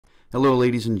Hello,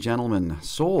 ladies and gentlemen.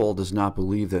 Seoul does not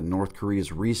believe that North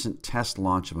Korea's recent test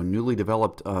launch of a newly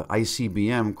developed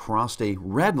ICBM crossed a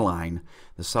red line,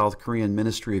 the South Korean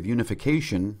Ministry of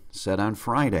Unification said on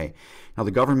Friday. Now,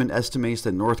 the government estimates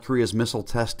that North Korea's missile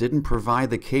test didn't provide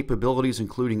the capabilities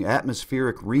including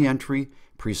atmospheric re-entry,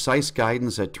 precise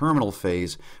guidance at terminal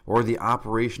phase, or the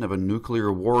operation of a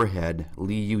nuclear warhead,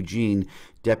 Lee Eugene,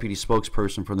 deputy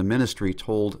spokesperson for the ministry,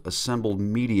 told assembled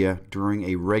media during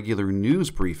a regular news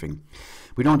briefing.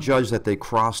 We don't judge that they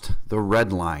crossed the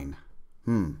red line.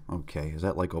 Okay. Is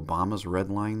that like Obama's red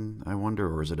line, I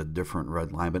wonder, or is it a different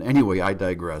red line? But anyway, I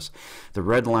digress. The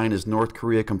red line is North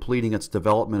Korea completing its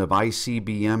development of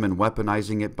ICBM and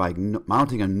weaponizing it by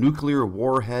mounting a nuclear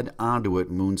warhead onto it,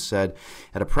 Moon said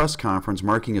at a press conference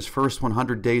marking his first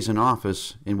 100 days in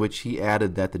office, in which he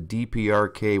added that the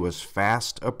DPRK was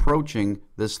fast approaching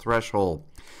this threshold.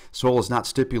 Seoul has not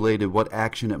stipulated what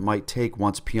action it might take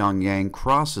once Pyongyang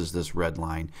crosses this red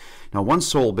line. Now, one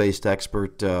Seoul-based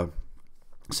expert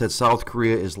said South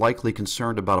Korea is likely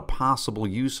concerned about a possible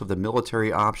use of the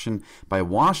military option by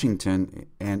Washington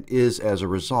and is, as a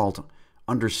result,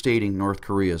 understating North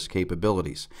Korea's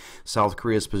capabilities. South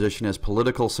Korea's position has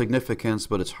political significance,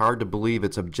 but it's hard to believe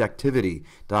its objectivity,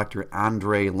 Dr.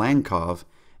 Andrei Lankov,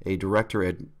 a director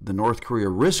at the North Korea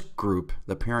Risk Group,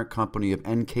 the parent company of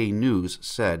NK News,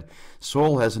 said.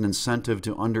 Seoul has an incentive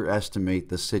to underestimate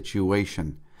the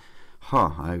situation.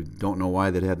 I don't know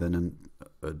why they'd have an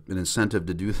incentive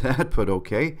to do that, but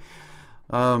okay.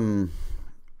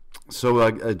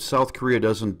 South Korea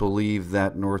doesn't believe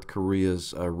that North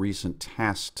Korea's recent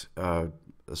test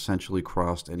essentially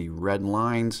crossed any red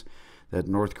lines. That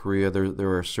North Korea,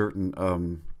 there are certain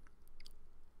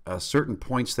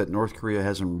points that North Korea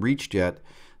hasn't reached yet,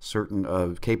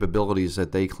 certain capabilities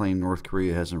that they claim North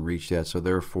Korea hasn't reached yet, so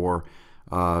therefore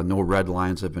no red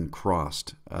lines have been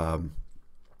crossed.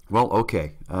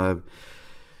 Okay.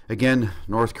 Again,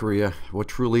 North Korea, what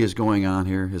truly is going on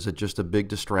here? Is it just a big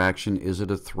distraction? Is it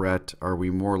a threat? Are we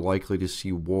more likely to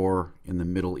see war in the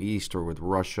Middle East or with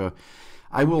Russia?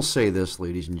 I will say this,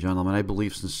 ladies and gentlemen, I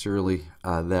believe sincerely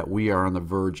that we are on the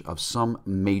verge of some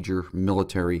major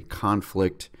military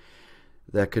conflict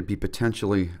that could be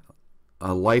potentially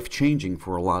life-changing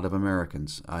for a lot of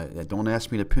Americans. Don't ask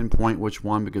me to pinpoint which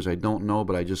one because I don't know,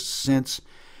 but I just sense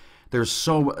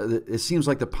it seems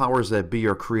like the powers that be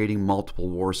are creating multiple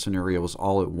war scenarios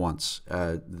all at once.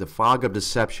 The fog of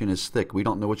deception is thick. We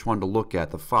don't know which one to look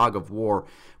at. The fog of war,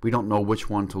 we don't know which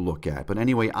one to look at. But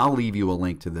anyway, I'll leave you a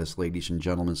link to this, ladies and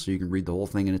gentlemen, so you can read the whole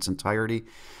thing in its entirety.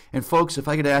 And folks, if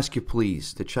I could ask you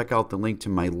please to check out the link to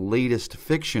my latest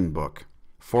fiction book,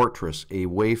 Fortress, a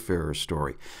Wayfarer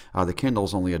Story. The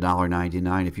Kindle's only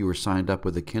 $1.99. If you were signed up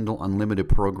with the Kindle Unlimited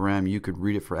program, you could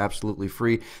read it for absolutely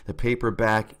free. The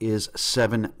paperback is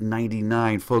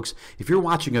 $7.99. Folks, if you're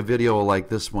watching a video like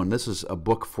this one, this is a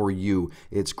book for you.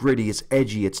 It's gritty, it's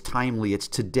edgy, it's timely, it's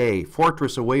today.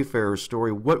 Fortress, a Wayfarer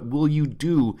Story. What will you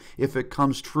do if it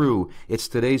comes true? It's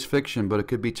today's fiction, but it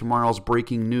could be tomorrow's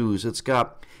breaking news. It's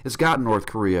got North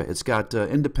Korea. It's got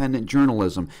independent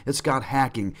journalism. It's got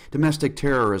hacking, domestic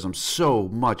terrorism, so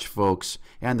much, folks,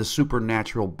 and the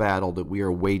supernatural battle that we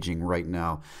are waging right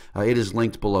now. It is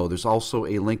linked below. There's also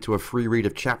a link to a free read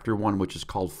of Chapter 1, which is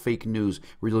called Fake News,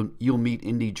 where you'll meet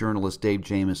indie journalist Dave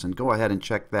Jamieson. Go ahead and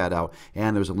check that out.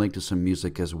 And there's a link to some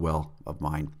music as well of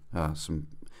mine, some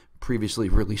previously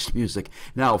released music.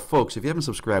 Now, folks, if you haven't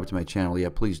subscribed to my channel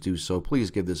yet, please do so.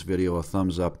 Please give this video a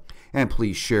thumbs up, and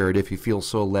please share it if you feel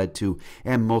so led to.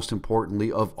 And most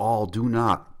importantly of all, do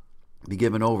not be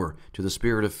given over to the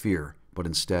spirit of fear, but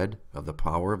instead of the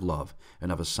power of love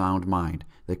and of a sound mind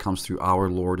that comes through our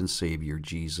Lord and Savior,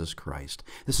 Jesus Christ.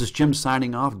 This is Jim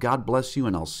signing off. God bless you,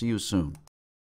 and I'll see you soon.